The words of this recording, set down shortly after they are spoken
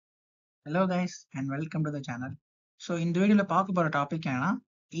Hello guys and welcome to the channel. So இந்த வீடியோல பார்க்க போற டாபிக் என்னன்னா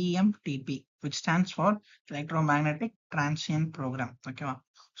EMTP which stands for Electromagnetic Transient Program. ஓகேவா?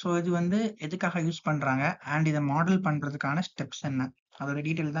 ஸோ இது எதுக்காக யூஸ் பண்றாங்க அண்ட் இதை மாடல் பண்றதுக்கான ஸ்டெப்ஸ் என்ன அதோட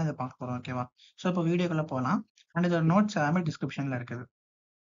டீட்டெயில் தான் இதை பார்க்க போறோம். ஓகேவா? ஸோ இப்போ வீடியோக்குள்ள போகலாம் அண்ட் இதோட நோட்ஸ் எல்லாமே டிஸ்கிரிப்ஷன்ல இருக்குது.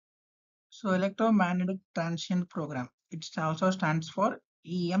 So electromagnetic transient program it's also stands for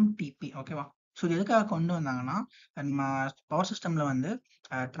EMTP. ஓகேவா? ஸோ இது எதுக்காக கொண்டு வந்தாங்கன்னா நம்ம பவர் சிஸ்டம்ல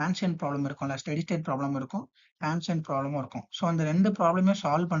டிரான்சியன்ட் ப்ராப்ளம் இருக்கும்ல, ஸ்டெடி ஸ்டேட் ப்ராப்ளம் இருக்கும், டிரான்சியன்ட் ப்ராப்ளமும் இருக்கும். ஸோ அந்த ரெண்டு ப்ராப்ளமே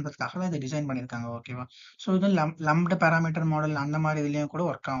சால்வ் பண்றதுக்காக தான் இதை டிசைன் பண்ணியிருக்காங்க. ஓகேவா? ஸோ இது லம்ப்டு பேராமீட்டர் மாடல் அந்த மாதிரி இதுலயும் கூட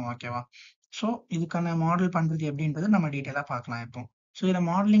ஒர்க் ஆகும். ஓகேவா? ஸோ இதுக்கான மாடல் பண்றது எப்படின்றது நம்ம டீட்டெயிலாக பார்க்கலாம் இப்போ. ஸோ இதில்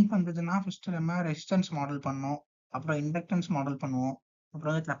மாடலிங் பண்றதுன்னா ஃபர்ஸ்ட் நம்ம ரெசிஸ்டன்ஸ் மாடல் பண்ணோம், அப்புறம் இண்டக்டன்ஸ் மாடல் பண்ணுவோம்,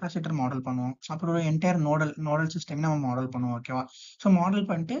 அப்புறம் கெப்பாசிட்டர் மாடல் பண்ணுவோம், அப்புறம் ஒரு என்டையர் நோடல் சிஸ்டம் நம்ம மாடல் பண்ணுவோம். ஓகேவா? ஸோ மாடல்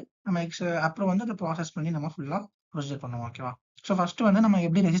பண்ணிட்டு நம்ம அப்புறம் அதை ப்ராசஸ் பண்ணி நம்ம ஃபுல்லா ப்ரொசீஜர் பண்ணுவோம். ஓகேவா? ஸோ ஃபர்ஸ்ட் நம்ம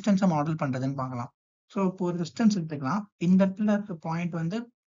எப்படி ரெசிஸ்டன்ஸை மாடல் பண்றதுன்னு பார்க்கலாம். ஸோ இப்போ ஒரு ரெசிஸ்டன்ஸ் எடுத்துக்கலாம். இந்த இடத்துல இருக்க பாயிண்ட்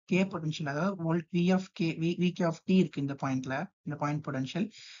கே பொட்டன்ஷியல், அதாவது volt V off K VK of D இருக்கு இந்த பாயிண்ட்ல, இந்த point potential.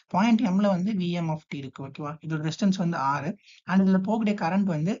 Point எம்ல VM of D இருக்கு. ஓகேவா? இதோட ரெசிஸ்டன்ஸ் 6 அண்ட் இதுல போகக்கூடிய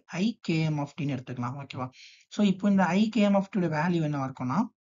கரண்ட் ஐகேஎம் ஆஃப் டின்னு எடுத்துக்கலாம். ஓகேவா? ஸோ இப்போ இந்த ஐகேஎம் ஆஃப் டியோட வேல்யூ என்ன இருக்கும்னா,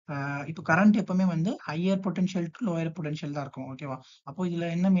 இப்போ கரண்ட் எப்பவுமே higher potential to lower potential தான் இருக்கும். ஓகேவா? அப்போ இதுல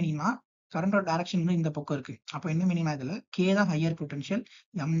என்ன மீனிங்னா கரண்டோட டைரக்ஷன் இந்த பக்கம் இருக்கு. அப்போ என்ன மீனிங்னா இதுல கே தான் ஹையர் பொட்டன்ஷியல்,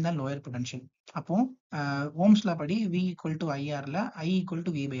 எம் தான் லோயர் பொட்டன்ஷியல். அப்போ ஓம்ஸ்ல படி we equal to ஐஆர்ல I equal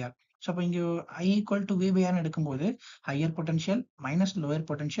to we by R. So அப்போ இங்க I equal to we by ஆர்னு எடுக்கும்போது higher potential minus lower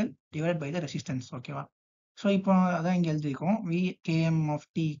potential divide by the resistance. ஓகேவா? ஸோ இப்போ அதான் இங்க எழுதிருக்கோம், we KM of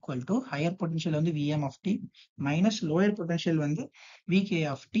D equal to higher potential VM of D minus lower potential VK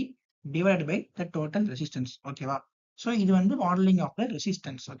of D divide by the total resistance. ஓகேவா? So இது modelling of the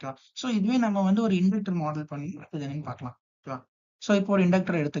resistance. ஓகேவா? So இதுவே நம்ம ஒரு இண்டக்டர் மாடல் பண்ணி இது என்னன்னு பார்க்கலாம். ஓகேவா? ஸோ இப்போ ஒரு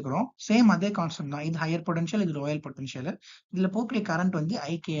இண்டக்டர் எடுத்துக்கிறோம். சேம் அதே கான்செப்ட் தான். இது ஹையர் பொட்டன்ஷியல், இது லோயர் பொட்டன்ஷியல். இதுல போகக்கூடிய current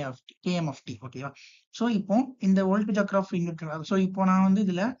ஐகே of D KM of D. ஓகேவா? ஸோ இப்போ இந்த வோல்டேஜ் அக்ராஸ் இண்டக்டர். ஸோ இப்போ நான்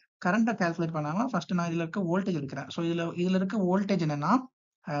இதுல கரண்ட்டை கால்குலேட் பண்ணாம ஃபர்ஸ்ட் நான் இதுல இருக்க வோல்டேஜ் எடுக்கிறேன். ஸோ இதுல இருக்க வோல்டேஜ் என்னன்னா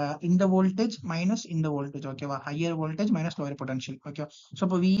இந்த வோல்டேஜ் மைனஸ் இந்த வோல்டேஜ். ஓகேவா? Higher voltage minus lower potential. Okay. So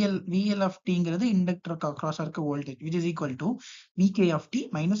இப்போ விஎல் ஆஃப் டிங்கிறது இண்டக்டர் அக்ராஸ் இருக்க voltage which is equal to VK of D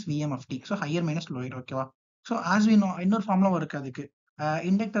minus VM of D. So higher minus lower. ஓகேவா? So as we know இன்னொரு formula இருக்கு அதுக்கு.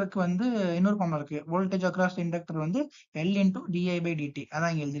 இண்டக்டருக்கு இன்னொரு formula இருக்கு. Voltage across inductor L into DI by DD.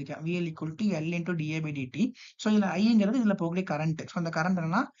 அதான் இங்க எழுதிருக்கேன், VL equal to L into DI by DD. So இதுல ஐங்கிறது இதுல போகக்கூடிய கரண்ட். ஸோ அந்த கரண்ட்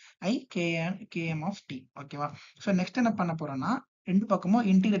என்னன்னா ஐ கேஎம் ஆஃப் டி. ஓகேவா? ஸோ நெக்ஸ்ட் என்ன பண்ண போறோம்னா ரெண்டு பக்கமும்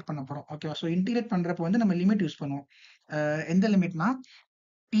இன்டிகிரேட் பண்ண போறோம். ஓகேவா? ஸோ இன்டிகிரேட் பண்றப்போ நம்ம லிமிட் யூஸ் பண்ணுவோம். எந்த லிமிட்னா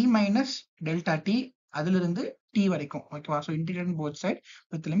டி மைனஸ் டெல்டா டி அதுல இருந்து டி வரைக்கும். ஓகேவா? So integrate both side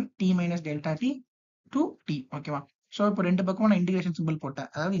with limit D minus delta D to D. ஓகேவா? ஸோ இப்போ ரெண்டு பக்கமும் நான் இன்டிகிரேஷன் சிம்பிள் போட்டேன்.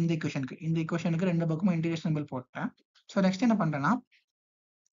 அதாவது இந்த இக்குவேஷனுக்கு ரெண்டு பக்கமும் இன்டிகிரேஷன் சிம்பிள் போட்டேன். ஸோ நெக்ஸ்ட் என்ன பண்றேன்னா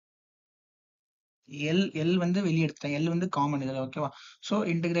எல் எல் வெளியே எடுத்துட்டேன். எல் காமன் இதுல. ஓகேவா? So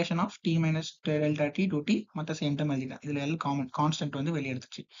integration of D minus delta D to D மற்ற சேம் டைம் எழுதிட்டேன். இதுல எல் காமன் கான்ஸ்டன்ட் வெளியே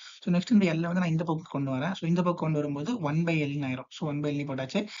எடுத்துச்சு. ஸோ நெக்ஸ்ட் இந்த எல் நான் இந்த பக்கம் கொண்டு வரேன். ஸோ இந்த பக்கம் கொண்டு வரும்போது 1/L ஆயிரும். ஸோ 1/L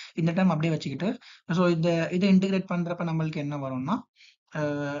போட்டாச்சு. இந்த டைம் அப்படியே வச்சுக்கிட்டு ஸோ இதை இன்டிகிரேட் பண்றப்ப நம்மளுக்கு என்ன வரும்னா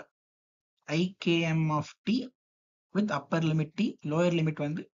ஐகேஎம் of tea with upper limit D, lower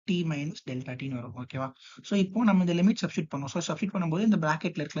limit D minus delta டின்னு வரும். ஓகேவா? ஸோ இப்போ நம்ம இந்த லிமிட் சப்ஸ்டிட் பண்ணுவோம். ஸோ சப்ஸ்டிட் பண்ணும்போது இந்த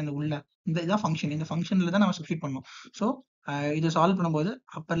பிராக்கெட்ல இருக்கல இந்த உள்ள இந்த இதான் ஃபங்க்ஷன். இந்த ஃபங்க்ஷன்ல தான் நம்ம சப்ஸ்டிட் பண்ணுவோம். ஸோ இது சால்வ் பண்ணும்போது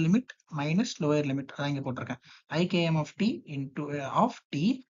upper limit minus lower limit அதான் இங்க போட்டிருக்கேன். ஐகேஎம் of D into of D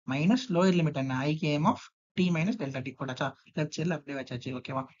minus lower limit என்ன ஐகேஎம் of D minus delta D போட்டாச்சா? லெஃப்ட் சைடில் அப்படியே வச்சாச்சு.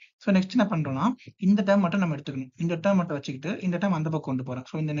 ஓகேவா? ஸோ நெக்ஸ்ட் என்ன பண்றோம்னா இந்த டேர்ம் மட்டும் நம்ம எடுத்துக்கணும். இந்த டேர்ம் மட்டும் வச்சுக்கிட்டு இந்த டேர்ம் அந்த பக்கம் கொண்டு போறோம்.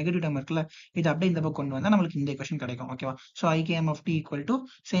 ஸோ இந்த நெகட்டிவ் டேர்ம் இருக்குல்ல, இது அப்படியே இந்த பக்கம் கொண்டு வந்தா நம்மளுக்கு இந்த கொஸ்டின் கிடைக்கும். ஓகேவா? So ஐகேஎம் of D equal to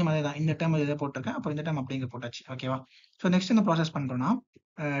same அதே தான். இந்த டேர்ம் இதை போட்டிருக்கேன், அப்புறம் இந்த டேர்ம் அப்படிங்க போட்டாச்சு. ஓகேவா? ஸோ நெக்ஸ்ட் என்ன ப்ராசஸ் பண்றோம்னா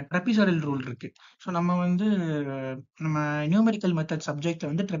ட்ரெபிசாய்டல் ரூல் இருக்கு. ஸோ நம்ம நியூமெரிக்கல் மெத்தட்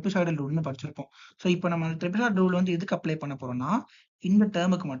சப்ஜெக்ட்ல ட்ரெபிசாய்டல் ரூல்னு படிச்சிருப்போம். ஸோ இப்போ நம்ம ட்ரெபிசாய்டல் ரூல் எதுக்கு அப்ளை பண்ண போறோம்னா இந்த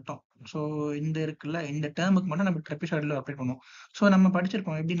டேர்முக்கு மட்டும். ஸோ இந்த இருக்குல்ல, இந்த டேர்முக்கு மட்டும் நம்ம ட்ரெபிசாய்டல் அப்ளை பண்ணுவோம். ஸோ நம்ம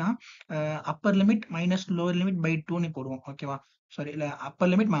படிச்சிருப்போம் எப்படின்னா upper limit minus lower limit by 2ன்னு போடுவோம். ஓகேவா? சாரி இல்ல,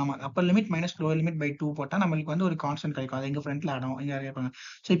 upper limit upper limit minus lower limit by 2 போட்டா நம்மளுக்கு ஒரு கான்ஸ்டன்ட் கிடைக்கும். அது எங்க ஃப்ரண்ட்ல ஆடும் இங்க கேட்பாங்க.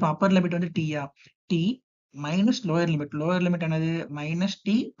 ஸோ இப்போ அப்பர் லிமிட் டியா டி மைனஸ் லோயர் லிமிட் என்னது minus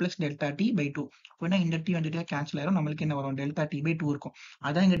D plus delta D by 2. அப்படின்னா இந்த டி கேன்சல் ஆயிரும். நம்மளுக்கு என்ன வரும்? டெல்டா டி பை 2 இருக்கும்.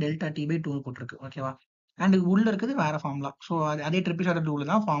 அதான் இங்க டெல்டா டி பை 2 போட்டிருக்கு. ஓகேவா? அண்ட் உள்ள இருக்குது வேற ஃபார்முலா. ஸோ அதே ட்ரிபிள் ரூல்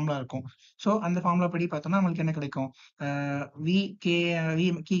தான் ஃபார்முலா இருக்கும். ஸோ அந்த ஃபார்முலா படி பார்த்தோம்னா நம்மளுக்கு என்ன கிடைக்கும்? V K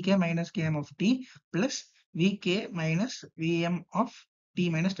V K minus KM of D plus VK minus VM of D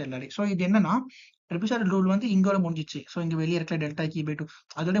minus delta D. So இது என்னன்னா ட்ரெபிசாய்டல் ரூல் வந்து இங்கோட முடிஞ்சிச்சு. ஸோ இங்க வெளியே இருக்கிற டெல்டா கி பை 2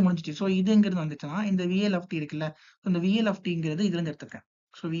 அதோட முடிஞ்சிச்சு. ஸோ இது எங்கிருந்து வந்துச்சுன்னா இந்த விஎல் ஆஃப் டி இருக்குல்ல, இந்த விஎல் ஆஃப் டிங்கிறது இதுல இருந்து எடுத்துருக்கேன்.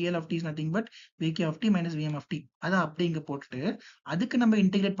 So VL of D is nothing but VK of D minus VM of D. அதை அப்படி இங்க போட்டுட்டு அதுக்கு நம்ம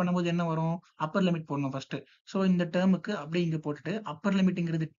இன்டிகிரேட் பண்ணும்போது என்ன வரும், அப்பர் லிமிட் போடணும் ஃபர்ஸ்ட். ஸோ இந்த டேர்முக்கு அப்படியே இங்க போட்டுட்டு Appar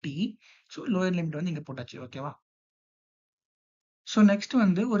லிமிட்ங்கிறது D, so lower limit வந்து இங்க போட்டாச்சு. ஓகேவா? ஸோ நெக்ஸ்ட்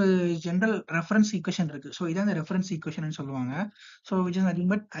வந்து ஒரு ஜென்ரல் ரெஃபரன்ஸ் ஈக்குவேஷன் இருக்கு. ஸோ இதான் அந்த ரெஃபரன்ஸ் ஈக்குவேஷன் சொல்லுவாங்க. So which is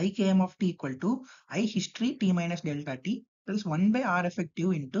nothing but I KM of D equal to I history D minus delta D plus 1/r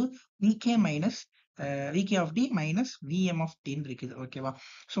effective into VK minus VK of D minus VM of டின்னு இருக்குது. ஓகேவா?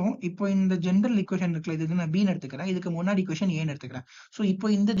 So இப்போ இந்த general equation இருக்குல்ல, இது நான் பின்னு எடுத்துக்கிறேன், இதுக்கு முன்னாடி ஈக்குவேஷன் ஏன்னு எடுத்துக்கிறேன். ஸோ இப்போ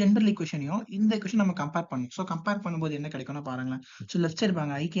இந்த ஜென்ரல் ஈக்குவேஷனையும் இந்த ஈக்குவேஷன் நம்ம கம்பேர் பண்ணணும். ஸோ கம்பேர் பண்ணும்போது என்ன கிடைக்கும்னு பாருங்களேன். ஸோ லெஃப்ட் சைடு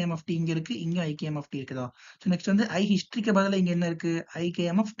பாருங்க, ஐகேஎம் ஆஃப் டி இங்க இருக்கு, இங்க ஐகேஎம் ஆஃப் டி இருக்குதா. ஸோ நெக்ஸ்ட் வந்து ஐ ஹிஸ்டரிக்கு பதிலாக இங்க என்ன இருக்கு,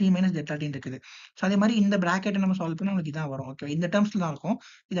 ஐகேஎம் of D minus delta D இருக்குது. ஸோ அதே மாதிரி இந்த பிராக்கெட்டை நம்ம சால்வ் பண்ணா நமக்கு இதான் வரும். ஓகே, இந்த டேர்ம்ஸ்ல தான் இருக்கும்.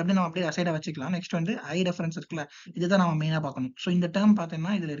 இது அப்படியே நம்ம அப்படியே அசைடா வச்சுக்கலாம். நெக்ஸ்ட் வந்து ஐ ரெஃபரன்ஸ் இருக்குல்ல, இதுதான் நம்ம மெயினா பார்க்கணும். ஸோ இந்த டேர்ம்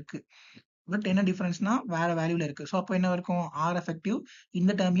பார்த்தீங்கன்னா இதுல இருக்கு, பட் என்ன டிஃபரன்ஸ்னா வேற வேல்யூல இருக்கு. ஸோ அப்போ என்ன இருக்கும், ஆர் எஃபெக்டிவ்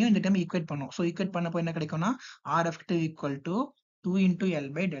இந்த டேர்மையும் இந்த டேர்ம் ஈக்குவேட் பண்ணும். ஸோ ஈக்குவேட் பண்ணப்போ என்ன கிடைக்கும்னா R effective equal to 2 into L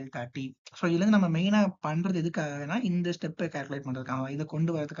by delta T. So இதுல இருந்து நம்ம மெயினா பண்றது எதுக்காகனா இந்த ஸ்டெப்பை கால்குலேட் பண்றதுக்காக, இதை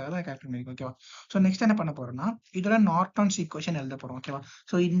கொண்டு வரதுக்காக தான் கால்குலேட் பண்ணிருக்கோம். ஓகேவா? ஸோ நெக்ஸ்ட் என்ன பண்ண போறோம்னா இதுல நார்டன்ஸ் ஈக்குவேஷன் எழுத போறோம். ஓகேவா?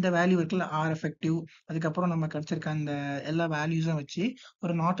 ஸோ இந்த வேல்யூ இருக்குல்ல ஆர் எஃபெக்டிவ், அதுக்கப்புறம் நம்ம கிடைச்சிருக்க அந்த எல்லா வேல்யூஸும் வச்சு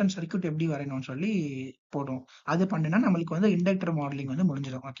ஒரு நார்டன் சர்க்யூட் எப்படி வரையணும்னு சொல்லி போடுவோம். அது பண்ணினா நம்மளுக்கு வந்து இண்டக்டர் மாடலிங் வந்து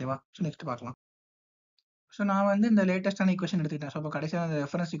முடிஞ்சிடும். ஓகேவா? ஸோ நெக்ஸ்ட் பார்க்கலாம். ஸோ நான் வந்து இந்த லேட்டஸ்டான ஈக்குவேஷன் எடுத்துக்கிட்டேன். ஸோ இப்போ கடைசியாக அந்த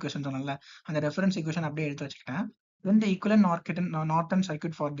ரெஃபரன்ஸ் ஈக்குவேஷன் சொன்னேன்ல, அந்த ரெஃபரன்ஸ் ஈக்குவேஷன் அப்படியே எடுத்து வச்சுக்கிட்டேன். இந்த equivalent Norton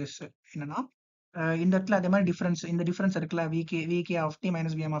circuit for this என்னன்னா இந்த இடத்துல அதே மாதிரி இந்த டிஃபரன்ஸ் இருக்குல்ல, VK of D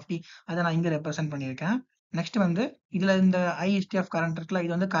minus VM of D, அதை நான் இங்க ரெப்ரசென்ட் பண்ணியிருக்கேன். நெக்ஸ்ட் வந்து இதுல இந்த ஐ ஹிஸ்டரி ஆஃப் கரண்ட் இருக்குல்ல,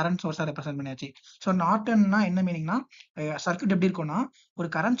 இது வந்து கரண்ட் சோர்ஸா ரெப்ரசென்ட் பண்ணியாச்சு. ஸோ நார்டன்னா என்ன மீனிங்னா, சர்க்யூட் எப்படி இருக்கும்னா ஒரு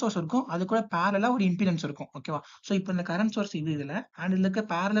கரண்ட் சோர்ஸ் இருக்கும், அது கூட பேரலா ஒரு இம்பிடன்ஸ் இருக்கும். ஓகேவா? ஸோ இப்போ இந்த கரண்ட் சோர்ஸ் இதுல அண்ட் இதுல இருக்க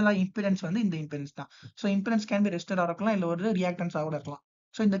பேரலா இம்பிடன்ஸ் வந்து இந்த இம்பிடன்ஸ் தான். ஸோ இம்பிடன்ஸ் கேன் பி ரெசிஸ்டரா இருக்கலாம், இல்ல ஒரு ரியாக்டன்ஸ் ஆக இருக்கலாம்.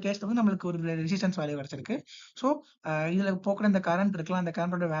 ஸோ இந்த கேஸ்ல வந்து நம்மளுக்கு ஒரு ரெசிஸ்டன்ஸ் வேல்யூ கிடைச்சிருக்கு. ஸோ இதுல போக்குற இந்த கரண்ட் இருக்கலாம், அந்த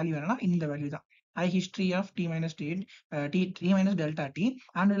கரண்டோட வேல்யூ என்னன்னா இந்த வேல்யூ தான், I history of t minus t minus delta t,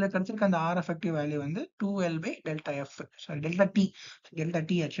 and இதுல கிடைச்சிருக்க அந்த r effective வேல்யூ வந்து 2l by delta f, sorry delta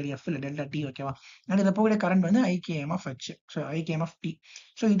t actually f இல்ல delta t. ஓகேவா? and இதுல போகிற கரண்ட் வந்து ikm of h, so ikm of t.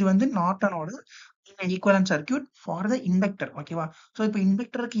 so இது வந்து நார்டனோட equivalent circuit for the inductor. ஓகேவா? ஸோ இப்போ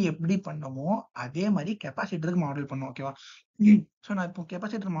இண்டக்டருக்கு எப்படி பண்ணமோ அதே மாதிரி கெப்பாசிட்டருக்கு மாடல் பண்ணும். ஓகேவா? ஸோ நான் இப்போ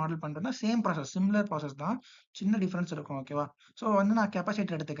கெப்பாசிட்டர் மாடல் பண்றேன்னா சேம் ப்ராசஸ், சிமிலர் ப்ராசஸ் தான், சின்ன டிஃபரன்ஸ் இருக்கும். ஓகேவா? ஸோ வந்து நான்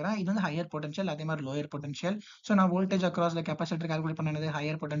கெப்பாசிட்டர் எடுத்துக்கிறேன், இது வந்து ஹையர் பொட்டன்ஷியல், அதே மாதிரி லோயர் பொட்டன்ஷியல். ஸோ நான் வோல்டேஜ் அக்ராஸ்ல கெப்பாசிட்டர் கால்குலேட் பண்ணது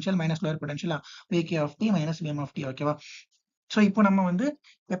higher potential minus lower potential, VK of D minus VM of D. ஓகேவா? ஸோ இப்போ நம்ம வந்து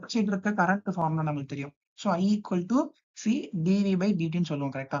கெப்பாசிட்டருக்கு கரண்ட் ஃபார்முலா நமக்கு தெரியும். So I equal to C TV by டிடின்னு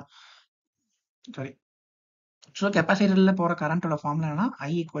சொல்லுவோம். கரெக்டா? சாரி. ஸோ கெப்பாசிட்டர்ல போற கரண்டோட ஃபார்முலா என்னன்னா I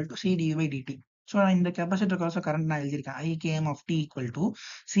equal to C TV by DD. So இந்த கெப்பாசிட்டர் காச கரண்ட் நான் எழுதியிருக்கேன், ஐ KM of D equal to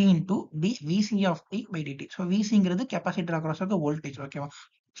C into D VC of D by DD. So விசிங்கிறது capacitor across இருக்க voltage. ஓகேவா?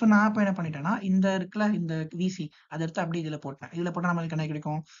 ஸோ நான் இப்போ என்ன பண்ணிட்டேன்னா இந்த இருக்குல்ல இந்த விசி அதை எடுத்து அப்படியே இதுல போட்டேன். இதுல போட்டா நம்மளுக்கு என்ன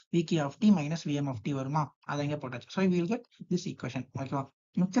கிடைக்கும், VK of D minus VM of D வருமா, அதை இங்க போட்டாச்சு. So we will get this equation. ஓகேவா?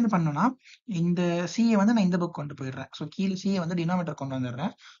 நெக்ஸ்ட் என்ன பண்ணணும்னா இந்த சியை வந்து நான் இந்த புக் கொண்டு போயிடுறேன். ஸோ கீழே சியை வந்து டினாமேட்டர் கொண்டு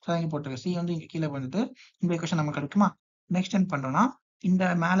வந்துடுறேன். ஸோ இங்க போட்டுருக்கேன், சி வந்து இங்க கீழே வந்துட்டு இந்த ஈக்குவேஷன் நமக்கு கிடைக்குமா. நெக்ஸ்ட் என்ன பண்றோம்னா இந்த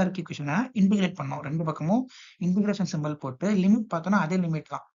மேல இருக்க ஈக்குவேஷனை இன்டிகிரேட் பண்ணோம், ரெண்டு பக்கமும் இன்டிகிரேஷன் சிம்பிள் போட்டு லிமிட் பார்த்தோம்னா அதே லிமிட்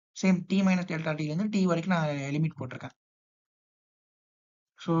தான், same D minus delta D இருந்து டி வரைக்கும் நான் லிமிட் போட்டிருக்கேன்.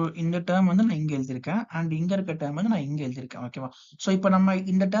 ஸோ இந்த டேர்ம் வந்து நான் இங்க எழுதியிருக்கேன், அண்ட் இங்க இருக்க டேர்ம் வந்து நான் இங்க எழுதியிருக்கேன். ஓகேவா? ஸோ இப்போ நம்ம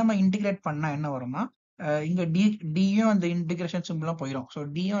இந்த டேர்மை இன்டிகிரேட் பண்ணா என்ன வரும்னா இங்க டியும் அந்த இன்டிகிரேஷன் சிம்பிளும் போயிடும். ஸோ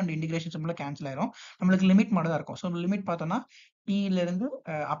டியும் அந்த இன்டிகிரேஷன் சிம்பிளும் கேன்சல் ஆயிரும், நம்மளுக்கு லிமிட் மட்டும் தான் இருக்கும். ஸோ லிமிட் பார்த்தோம்னா டில இருந்து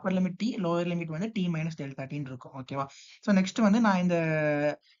upper limit D, lower limit வந்து டி மைனஸ் டெல்டா டின்னு இருக்கும். ஓகேவா? ஸோ நெக்ஸ்ட் வந்து நான் இந்த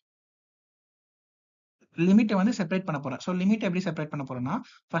லிமிட்டை வந்து செப்பரேட் பண்ண போறேன். ஸோ லிமிட் எப்படி செப்பரேட் பண்ண போறேன்னா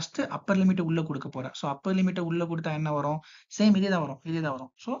ஃபர்ஸ்ட் அப்பர் லிமிட் உள்ள கொடுக்க போறேன். ஸோ அப்பர் லிமிட்டை உள்ள கொடுத்தா என்ன வரும், சேம் இதே தான்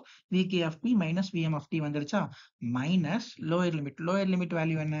வரும். So VK of D minus VM of D வந்துருச்சா, மைனஸ் லோயர் லிமிட்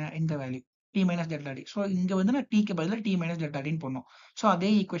வேல்யூ என்ன, இந்த value D minus delta D. So இங்க வந்து நான் டிக்கு பதிலாக டி மைனஸ் டெல்டா டின்னு போடணும். ஸோ அதே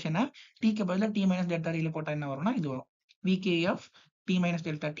ஈக்குவேஷனை டிக்கு பதிலாக டி மைனஸ் டெல்டா டில போட்டா என்ன வரும்னா இது வரும், VK of D minus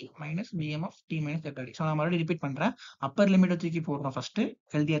delta D minus VM of D minus delta D. So நான் மறுபடியும் ரிப்பீட் பண்றேன், அப்பர் லிமிட்டை தூக்கி போடுறோம் ஃபர்ஸ்ட்,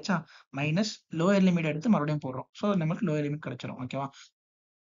 எழுதியாச்சா, மைனஸ் லோயர் லிமிட் எடுத்து மறுபடியும் போடுறோம். ஸோ நமக்கு லோயர் லிமிட் கிடைச்சிடும். ஓகேவா?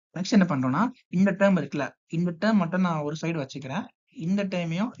 நெக்ஸ்ட் என்ன பண்றோம்னா இந்த டேர்ம் இருக்குல்ல, இந்த டேர்ம் மட்டும் நான் ஒரு சைடு வச்சுக்கிறேன், இந்த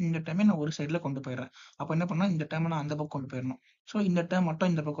டைமையும் நான் ஒரு சைடுல கொண்டு போயிடுறேன். அப்போ என்ன பண்ணா இந்த டேர்ம் நான் அந்த பக்கம் கொண்டு போயிடணும். ஸோ இந்த டேர்ம் மட்டும்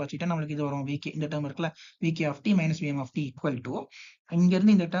இந்த பக்கம் வச்சுட்டா நம்மளுக்கு இது வரும், விகே இந்த டேர்ம் இருக்குல்ல, VK of D minus VM of D equal to இங்க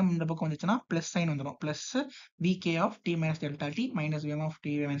இருந்து இந்த டேர்ம் இந்த பக்கம் வந்துச்சுன்னா பிளஸ் சைன் வந்துடும், plus VK of D minus delta D minus VM of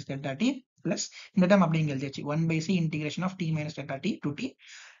D minus delta D plus இந்த டேர்ம் அப்படி இங்க எழுதியாச்சு 1/c integration of D minus delta D to D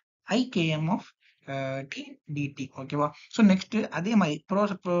ikm of D DD ஓகேவா. So next அதே மாதிரி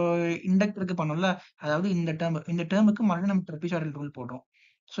இப்போ இண்டக்டருக்கு பண்ணோம்ல, அதாவது இந்த டேர்முக்கு மறுபடியும் நம்ம ட்ரெபிசாய்டல் ரூல் போடுறோம்.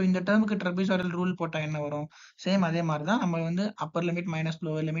 ஸோ இந்த டேர்முக்கு ட்ரெபிசாய்டல் ரூல் போட்டால் என்ன வரும், சேம் அதே மாதிரி தான் நம்ம வந்து upper limit minus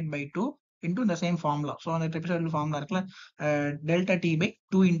lower limit by 2 into இந்த சேம் ஃபார்முலா. ஸோ அந்த ட்ரெபிசாய்டல் ஃபார்முலா இருக்குல்ல, delta D by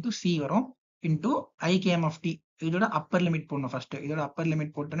 2 into C வரும் இன்டூ ஐகேஎம் ஆஃப் டி. இதோட அப்பர் லிமிட் போடணும் ஃபர்ஸ்ட். இதோட அப்பர்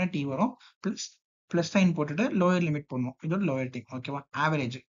லிமிட் போட்டோன்னா டி வரும், பிளஸ் பிளஸ் சைன் போட்டுட்டு லோயர் லிமிட் போடணும், இதோட லோயர் டி ஓகேவா,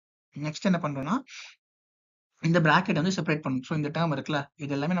 ஆவரேஜ். நெக்ஸ்ட் என்ன பண்றோம்னா இந்த பிராக்கெட் வந்து செப்பரேட் பண்ணும். ஸோ இந்த டேர்ம் இருக்குல்ல,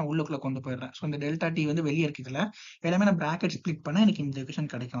 இது எல்லாமே நான் உள்ளுக்குள்ள கொண்டு போயிடுறேன். ஸோ இந்த டெல்டா டி வந்து வெளியே இருக்குதுல, எல்லாமே நான் பிராக்கெட் ஸ்பிளிட் பண்ணா எனக்கு இந்த எக்வேஷன்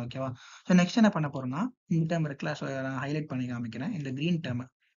கிடைக்கும் ஓகேவா. ஸோ நெக்ஸ்ட் என்ன பண்ண போறோம்னா இந்த டேர்ம் இருக்குல்ல, ஸோ நான் ஹைலைட் பண்ணி காமிக்கிறேன் இந்த கிரீன் டேர்ம்.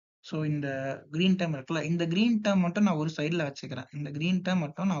 ஸோ இந்த கிரீன் டேர்ம் இருக்குல்ல, இந்த கிரீன் டேர்ம் மட்டும் நான் ஒரு சைடில் வச்சுக்கிறேன். இந்த கிரீன் டேர்ம்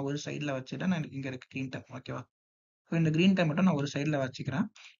மட்டும் நான் ஒரு சைடில் வச்சுட்டேன். நான் இங்க இருக்கு கிரீன் டேர்ம் ஓகேவா. ஸோ இந்த கிரீன் டேர்ம் மட்டும் நான் ஒரு சைடில் வச்சுக்கிறேன்.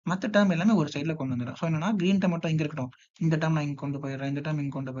 மற்ற டேர்ம் எல்லாமே ஒரு சைடில் கொண்டு வந்துடுறேன். ஸோ என்னன்னா கிரீன் டேர்ம் மட்டும் இங்கே இருக்கட்டும். இந்த டேர்ம் நான் இங்கே கொண்டு போயிடுறேன், இந்த டேர்ம்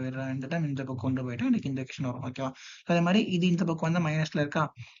இங்கே கொண்டு போயிடுறேன், இந்த டேர்ம் இந்த பக்கம் கொண்டு போயிட்டு எனக்கு இந்த எக்வேஷன் வரும் ஓகேவா. அதே மாதிரி இது இந்த பக்கம் வந்து மைனஸ்ல இருக்கா,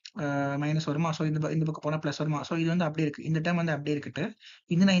 மைனஸ் வருமா. ஸோ இந்த பக்கம் போனால் ப்ளஸ் வருமா. ஸோ இது வந்து அப்படியே இருக்கு, இந்த டேர்ம் வந்து அப்படியே இருக்கட்டு.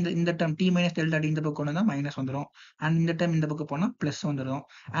 இது நான் இந்த term D minus delta D இந்த பக்கம் கொண்டு வந்தால் மைனஸ் வந்துடும். அண்ட் இந்த டேர்ம் இந்த பக்கம் போனால் ப்ளஸ் வந்துடும்.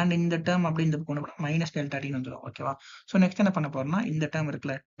 அண்ட் இந்த டேர்ம் அப்படி இந்த பக்கம் கொண்டு போனால் மைனஸ் டெல்டா டின்னு வந்துடும் ஓகேவா. ஸோ நெக்ஸ்ட் என்ன பண்ண போறேன்னா இந்த டேர்ம்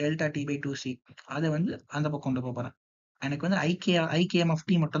இருக்குல்ல டெல்டா டி பை 2c, அதை வந்து அந்த பக்கம் கொண்டு போறேன். எனக்கு வந்து ஐகேஎம் ஆஃப்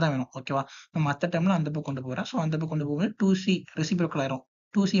டி மட்டும் தான் வேணும் ஓகேவா. மற்ற டேர்ம்ல அந்த பக்கம் கொண்டு போறேன். ஸோ அந்த பக்கம் கொண்டு போகும்போது 2c ரெசிப்ரோக்கல் ஆயிரும்.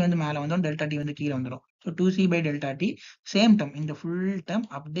 2c வந்து மேலே வந்துடும், டெல்டா டி வந்து கீழே வந்துடும். So 2c by delta D same term, இந்த ஃபுல் டேர்ம்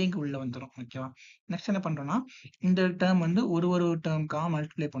அப்படியே உள்ள வந்துடும் ஓகேவா. நெக்ஸ்ட் என்ன பண்றோம்னா இந்த டேர்ம் வந்து ஒரு டேர்முக்காக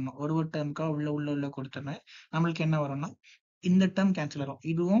மல்டிப்ளை பண்ணணும். ஒரு டேர்முக்காக உள்ள கொடுத்துருந்தேன். நம்மளுக்கு என்ன வரும்னா இந்த டேர்ம் கேன்சல் ஆயிரும்,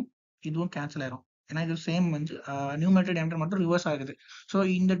 இதுவும் கேன்சல் ஆயிரும். ஏன்னா இது சேம் வந்து நியூமரேட்டர் டினாமினேட்டர் மட்டும் ரிவர்ஸ் ஆகுது. ஸோ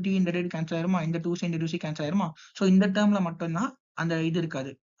இந்த டி இந்த டேட் கேன்சல் ஆயிருமா, இந்த 2c இந்த 2c கேன்சல் ஆயிருமா. ஸோ இந்த டேர்ம்ல மட்டும்தான் அந்த இது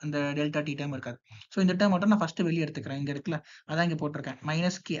இருக்காது, அந்த டெல்டா டி டேர்ம் இருக்காது. ஸோ இந்த டேர்ம் மட்டும் நான் ஃபர்ஸ்ட் வெளியே எடுத்துக்கிறேன். இங்க இருக்குல்ல, அதான் இங்க போட்டிருக்கேன்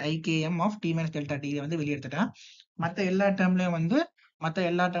minus ஐகேஎம் of D minus delta D வந்து வெளியே எடுத்துட்டேன். மற்ற எல்லா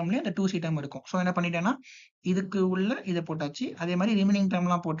டேர்ம்லயும் இந்த 2c டேர்ம் இருக்கும். ஸோ என்ன பண்ணிட்டேன்னா இதுக்கு உள்ள இதை போட்டாச்சு. அதே மாதிரி ரிமைனிங்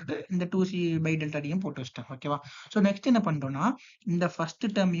டேர்ம்லாம் போட்டுட்டு இந்த 2c பை டெல்டா டியும் போட்டு வச்சிட்டேன் ஓகேவா. ஸோ நெக்ஸ்ட் என்ன பண்றோம்னா இந்த ஃபர்ஸ்ட்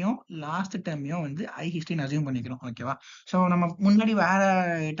டேர்மையும் லாஸ்ட் டேர்மையும் வந்து ஐ ஹிஸ்டரின்னு அசியூம் பண்ணிக்கிறோம் ஓகேவா. ஸோ நம்ம முன்னாடி வேற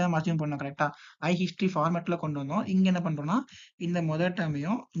டேர்ம் அசியூம் பண்ணோம் கரெக்டா, ஐ ஹிஸ்டரி ஃபார்மேட்ல கொண்டு வந்தோம். இங்க என்ன பண்றோம்னா இந்த முதல்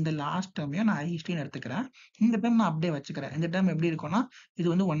டேர்மையும் இந்த லாஸ்ட் டேர்மையும் நான் ஐ ஹிஸ்டரின்னு எடுத்துக்கிறேன். இந்த டேர்ம் நான் அப்படியே வச்சுக்கிறேன். இந்த டேர்ம் எப்படி இருக்கும்னா இது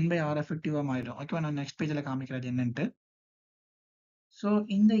வந்து 1/r எஃபெக்டிவா மாறிடும் ஓகேவா. நான் நெக்ஸ்ட் பேஜ்ல காமிக்கிறது என்னன்ட்டு. ஸோ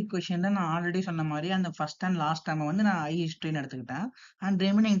இந்த ஈக்குவேஷன்ல நான் ஆல்ரெடி சொன்ன மாதிரி அந்த ஃபர்ஸ்ட் அண்ட் லாஸ்ட் டேர்மை வந்து நான் ஐ ஹிஸ்டரின்னு எடுத்துக்கிட்டேன். அண்ட்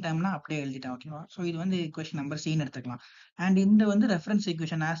ரிமைனிங் டேர்ம்னா அப்படியே எழுதிட்டேன் ஓகேவா. ஸோ இது வந்து ஈக்குவேஷன் நம்பர் சின்னு எடுத்துக்கலாம். அண்ட் இந்த வந்து ரெஃபரன்ஸ்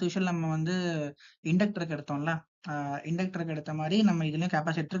ஈக்குவேஷன் ஆஸ் யூஷுவல் நம்ம வந்து இண்டக்டருக்கு எடுத்தோம்ல, இண்டக்டருக்கு எடுத்த மாதிரி நம்ம இதுலயும்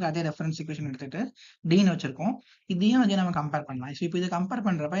கெப்பாசிட்டருக்கு அதே ரெஃபரன்ஸ் ஈக்குவேஷன் எடுத்துட்டு டின்னு வச்சிருக்கோம். இதையும் வந்து நம்ம கம்பேர் பண்ணலாம். ஸோ இப்போ இது கம்பேர்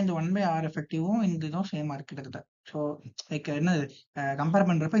பண்றப்ப இந்த 1/r எஃபெக்டிவும் இந்த இதுவும் சேமா இருக்கு கிட்டத்தட்ட. ஸோ லைக் என்ன கம்பேர்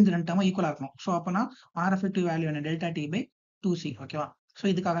பண்றப்ப இந்த ரெண்டு டேர்மும் ஈக்குவலா இருக்கணும். ஸோ அப்போனா ஆர் எஃபெக்டிவ் வேல்யூ என்ன டெல்டா டி பை 2c ஓகேவா. ஸோ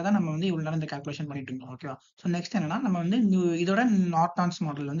இதுக்காக தான் நம்ம வந்து இவ்வளவு நேரம் இந்த கால்குலேஷன் பண்ணிட்டு இருக்கோம் ஓகேவா. ஸோ நெக்ஸ்ட் என்னன்னா நம்ம வந்து இதோட நார்டான்ஸ்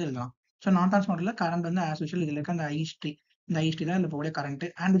மாடல் வந்து எழுதலாம். ஸோ நார்டான்ஸ் மாடல்ல கரண்ட் வந்து ஆஸ் யூஷுவல் இதுல இருக்க அந்த ஐஹிஸ்டரி, இந்த ஐஹிஸ்டரி தான் இந்த போடைய கரண்ட்.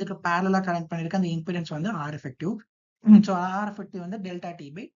 அண்ட் இதுக்கு பேரலா கனெக்ட் பண்ணிருக்க அந்த இம்பிடன்ஸ் வந்து R effective. So R effective வந்து டெல்டா டி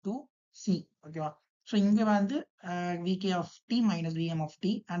பை 2c ஓகேவா. ஸோ இங்க வந்து VK of D minus VM of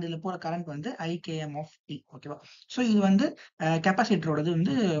D and இதுல போற கரண்ட் வந்து ஐகேஎம் ஆஃப் டி ஓகேவா. ஸோ இது வந்து கெப்பாசிட்டரோடது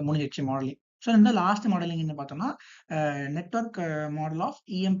வந்து முடிஞ்சிச்சு மாடலிங். ஸோ இந்த லாஸ்ட் மாடலிங் என்ன பார்த்தோம்னா நெட்வொர்க் மாடல் ஆஃப்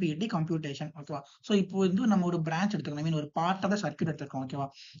இஎம்பிடி கம்ப்யூட்டேஷன் ஓகேவா. ஸோ இப்போ வந்து நம்ம ஒரு பிரான்ச் எடுத்துக்கலாம், ஐ மீன் ஒரு பார்ட் ஆஃப் த சர்க்யூட் எடுத்துருக்கோம் ஓகேவா.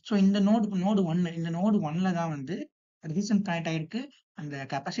 ஸோ இந்த நோடு 1, இந்த நோடு 1ல தான் வந்து ரெசிஸ்டன்ஸ் கனெக்ட் ஆயிருக்கு, அந்த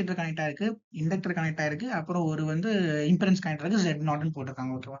கெப்பாசிட்டர் கனெக்ட் ஆயிருக்கு, இண்டக்டர் கனெக்ட் ஆயிருக்கு, அப்புறம் ஒரு வந்து இம்பெடன்ஸ் கனெக்ட் ஆயிருக்கு, Z0ன்னு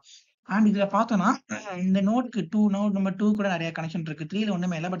போட்டிருக்காங்க ஓகேவா. அண்ட் இதுல பார்த்தோம்னா இந்த நோட் நம்பர் 2 கூட நிறைய கனெக்ஷன் இருக்கு, 3ல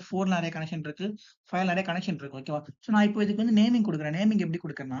ஒண்ணுமே இல்லை, பட் 4ல நிறைய கனெக்ஷன் இருக்கு, 5ல நிறைய கனெக்ஷன் இருக்கு ஓகேவா. ஸோ நான் இப்போ இதுக்கு வந்து நேமிங் கொடுக்குறேன். நேமிங் எப்படி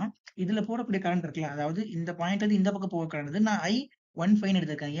கொடுக்குறேன்னா இதுல போடக்கூடிய கரண்ட் இருக்குல்ல, அதாவது இந்த பாயிண்ட் வந்து இந்த பக்கம் போக கரண்ட் நான் I15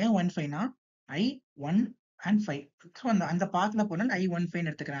 எடுத்திருக்கேன். ஏன் 15னா I1 and 5. ஸோ அந்த பாத்துல போனா I15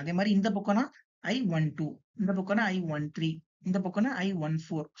 எடுத்துக்கிறேன். அதே மாதிரி இந்த பக்கம்னா I12, இந்த பக்கம்னா I13, இந்த பக்கம்னா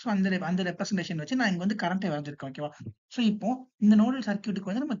I14. ஸோ அந்த ரெப்ரஸன்டேஷன் வச்சு நான் இங்க வந்து கரண்ட் வரைஞ்சிருக்கேன் ஓகேவா. ஸோ இப்போ இந்த நோடல் சர்க்யூட்டுக்கு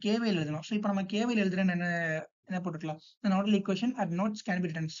வந்து நம்ம கேவிஎல் எழுதணும். ஸோ இப்போ நம்ம கேவிஎல் எழுதுறேன்னு என்ன போட்டுக்கலாம், இந்த nodal equation at notes can be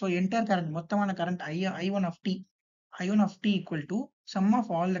written. So entire current மொத்தமான current I1 of t equal to sum of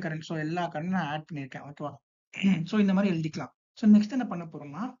all the current. So எல்லா கரண்ட் நான் ஆட் பண்ணியிருக்கேன் ஓகேவா. ஸோ இந்த மாதிரி எழுதிக்கலாம். ஸோ நெக்ஸ்ட் என்ன பண்ண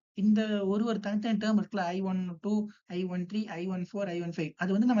போறோம்னா இந்த ஒரு தனித்தனி டேர்ம் இருக்குல்ல I12, I13, I14, I15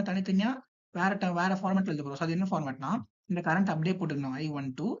 அது வந்து நம்ம தனித்தனியா வேற ஃபார்மேட்ல எழுத போறோம். ஸோ அது என்ன ஃபார்மேட்னா இந்த கரண்ட் அப்படியே போட்டுக்கணும்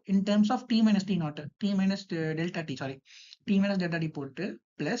I12 in terms of t minus t not, t minus delta D, sorry t minus delta D போட்டு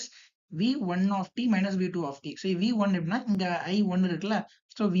plus v1 of t minus v2 of t. So v1 எப்படின்னா இங்க i1 இருக்குல்ல,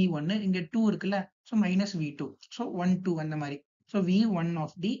 ஸோ v1 இங்க 2 இருக்குல்ல, so minus v2, so 1 2 அந்த மாதிரி. So v1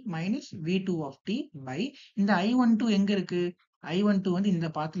 of t minus v2 of t by இந்த i12 எங்க இருக்கு, i12 வந்து இந்த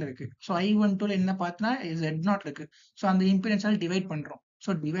பாத்துல இருக்கு. ஸோ i12 என்ன பாத்துனா z0 இருக்கு. ஸோ அந்த இம்பிடன்ஸால் டிவைட் பண்றோம்.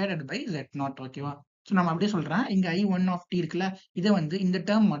 So divided by z0. ஓகேவா. ஸோ நம்ம அப்படியே சொல்றேன், இங்க i1 of t இருக்குல்ல, இதை வந்து இந்த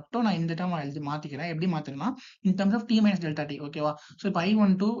டேர்ம் மட்டும் நான் இந்த டேர்ம் எழுதி மாத்திக்கிறேன். எப்படி மாத்தணும்னா in terms of t minus delta t. ஓகேவா. ஸோ இப்போ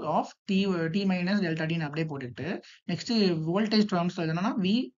i12 of t minus delta t அப்படியே போட்டுட்டு நெக்ஸ்ட் வோல்டேஜ் டேர்ம்ஸ் எழுதணும்னா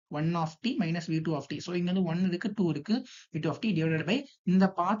v1 of t minus v2 of t. So இங்க வந்து 1 இருக்கு 2 இருக்கு, v2 of t divided by இந்த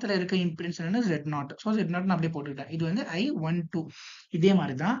பாத்துல இருக்க இம்பிடன்ஸ் என்ன z0. ஸோ z0 நான் அப்படியே போட்டுக்கிட்டேன். இது வந்து i12. இதே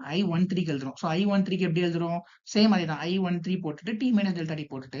மாதிரி தான் i13 க்கு எழுதுறோம். ஸோ i13 க்கு எப்படி எழுதுறோம், சேம் அதே தான், i13 போட்டுட்டு t minus delta t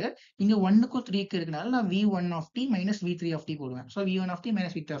போட்டுட்டு இங்க 1 க்கும் 3 க்கு இருக்கனால நான் v1 of t minus v3 of t போடுவேன். So v1 of t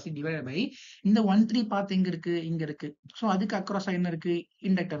minus v3 of t divided by இந்த 1 3 பாத் எங்க இருக்கு, இங்க இருக்கு. ஸோ அதுக்கு அக்ராஸ் என்ன இருக்கு,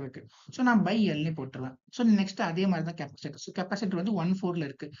 இண்டக்டர் இருக்கு. ஸோ நான் பை எல்னே போட்டுருவேன். ஸோ நெக்ஸ்ட் அதே மாதிரி தான் கெப்பாசிட்டர். ஸோ கெப்பாசிட்டர் வந்து 1 4ல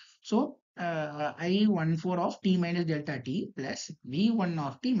இருக்கு. So i14 of t minus delta t plus v1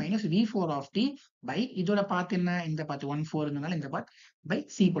 of t minus v4 of t by இதோட பாத் என்ன, இந்த பாத் 1 4 இருந்தனால இந்த பாத் பை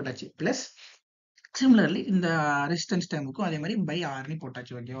c போட்டாச்சு. பிளஸ் சிமிலர்லி இந்த ரெசிஸ்டன்ஸ் டேர்முக்கும் அதே மாதிரி பை ஆர்னி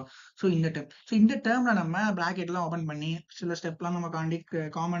போட்டாச்சு. ஓகேவா. ஸோ இந்த டேர்ம்ல நம்ம பிராக்கெட்லாம் ஓபன் பண்ணி சில ஸ்டெப்லாம் நம்ம காண்டி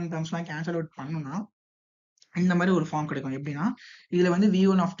காமன் டேர்ம்ஸ்லாம் கேன்சல் அவுட் பண்ணோம்னா இந்த மாதிரி ஒரு ஃபார்ம் கிடைக்கும். எப்படின்னா இதுல வந்து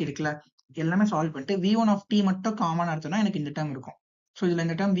v1 of t இருக்குல்ல, எல்லாமே சால்வ் பண்ணிட்டு v1 of t மட்டும் காமன் எடுத்தோம்னா எனக்கு இந்த டேர்ம் இருக்கும். ஸோ இதுல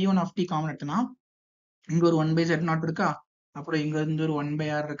இந்த term v1 of t common எடுத்தோம்னா இங்க ஒரு 1 by z0 இருக்கா, அப்புறம் இங்க இருந்து ஒரு 1 by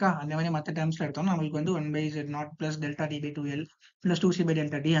r இருக்கா, அந்த மாதிரி மற்ற டேர்ம்ஸ்ல எடுத்தோம்னா நம்மளுக்கு வந்து 1 by z0 plus delta t by 2l plus 2c by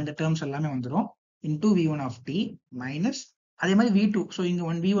delta t அந்த டேர்ம்ஸ் எல்லாமே வந்துடும் into v1 of t minus அதே மாதிரி v2. ஸோ இங்க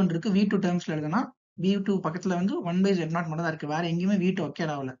v1 இருக்கு, v2 டேர்ம்ஸ்ல எழுதுனா v2 பக்கத்துல வந்து 1 by z0 மட்டும் தான் இருக்கு, வேற எங்கேயுமே v2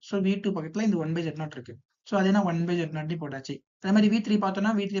 ஒக்கேட் ஆகல. ஸோ v2 பக்கத்துல இந்த 1 by z0 இருக்கு. ஸோ அதே 1 by z0 போட்டாச்சு. அதே மாதிரி v3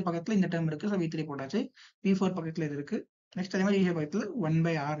 பார்த்தோம்னா v3 பக்கத்துல இந்த டேர்ம் இருக்கு. ஸோ v3 போட்டாச்சு. v4 பக்கத்துல இது இருக்கு. நெக்ஸ்ட் அதே மாதிரி v5 பக்கத்துல 1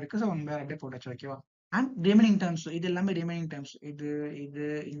 by r இருக்கு. ஸோ 1 by r அப்படியே போட்டாச்சு. ஓகேவா. அண்ட் ரிமைனிங் டேர்ம்ஸ் இது எல்லாமே ரிமைனிங் டேர்ம்ஸ், இது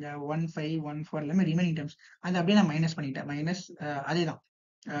இந்த 1 5 1 4 எல்லாமே ரிமைனிங் டேர்ம்ஸ். அது அப்படியே நான் மைனஸ் பண்ணிட்டேன். மைனஸ் அதே தான்,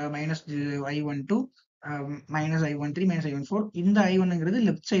 minus i12 minus i13 minus i14. இந்த i1ங்கிறது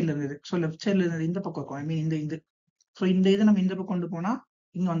லெஃப்ட் சைட்ல இருந்தது. ஸோ லெஃப்ட் சைட்ல இருந்தது இந்த பக்கம் இருக்கும். ஐ மீன் இந்த ஸோ இந்த இது நம்ம இந்த பக்கம் கொண்டு போனா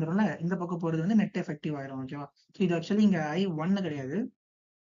இங்க வந்துடும்ல, இந்த பக்கம் போறது வந்து நெட் எஃபெக்டிவ் ஆயிரும். ஓகேவா. ஸோ இது ஆக்சுவலி இங்க i1 கிடையாது,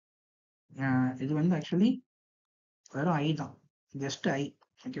 இது வந்து ஆக்சுவலி வெறும் i தான், ஜஸ்ட் i.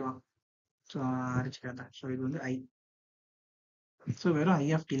 ஓகேவா. ஸோ அடிச்சுக்காதான். ஸோ இது வந்து i. ஸோ வெறும் i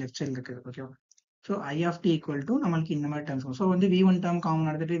of t லெஃப்ட் சைடில் இருக்குது. ஓகேவா. So i of t equal to நம்மளுக்கு இந்த மாதிரி டேர்ம்ஸ். ஸோ வந்து v1 டேர்ம் காமன்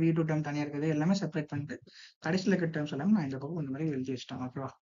எடுத்துட்டு v2 டேர்ம் தனியாக இருக்குது, எல்லாமே செப்பரேட் பண்ணிட்டு கடைசியில் இருக்க டேர்ம்ஸ் எல்லாமே நான் இந்த பக்கம் இந்த மாதிரி எழுதி வச்சிட்டேன். ஓகேவா.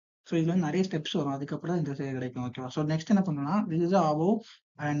 ஸோ இதுல வந்து நிறைய ஸ்டெப்ஸ் வரும், அதுக்கப்புறம் இந்த சைடு கிடைக்கும். ஓகேவா. ஸோ நெக்ஸ்ட் என்ன பண்ணணும்னா this is above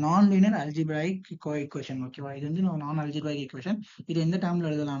நான் லீனியர் அல்ஜிப்ராயிக் ஈக்குவேஷன். ஓகேவா. இது வந்து நான் அல்ஜிப்ராயிக் ஈக்குவேஷன். இது எந்த டேர்ம்ல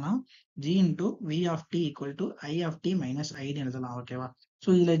எழுதலாம்னா g into v of t equal to i of t minus i ன்னு எழுதலாம். ஓகேவா. ஸோ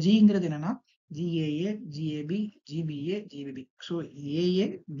இதுல gங்கிறது என்னன்னா GAA, GAB, GBA, GBB. So AA,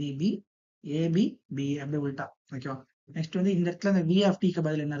 BB, AB, BA அப்படி உள்டா. ஓகேவா. நெக்ஸ்ட் வந்து இந்த இடத்துல இந்த v of t க்கு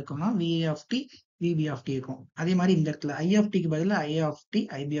பதில் என்ன இருக்கும்னா VA of t, VB of t இருக்கும். அதே மாதிரி இந்த இடத்துல i of t க்கு பதில் i of t,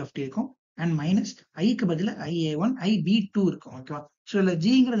 IB of t இருக்கும். அண்ட் மைனஸ் i க்கு பதில் IA1, IB2 இருக்கும். ஓகேவா. ஸோ இதுல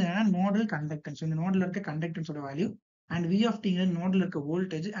ஜிங்கிறது என்னன்னா நோடல் கண்டக்டன்ஸ். இந்த நோட்ல இருக்க கண்டக்டன்ஸோட வேல்யூ. அண்ட் v of tங்கிறது நோட்ல இருக்க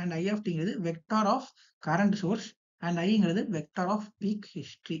voltage. And i of tங்கிறது vector of current source. And iங்கிறது vector of peak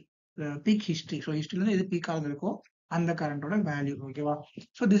history. So ஹிஸ்டரியில எது பீக்காக இருக்கோ அந்த கரண்டோட வேல்யூ. ஓகேவா.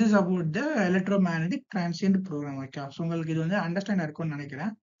 So this is about the electromagnetic transient program. Okay. So உங்களுக்கு இது வந்து அண்டர்ஸ்டாண்ட் இருக்கும்னு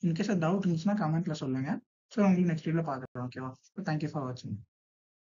நினைக்கிறேன். இன்கேஸ் டவுட் இருந்துச்சுன்னா கமெண்ட்ல சொல்லுங்க. ஸோ உங்களுக்கு நெக்ஸ்ட் வீடியோல பார்க்குறோம். ஓகேவா. தேங்க்யூ ஃபார் வாட்சிங்.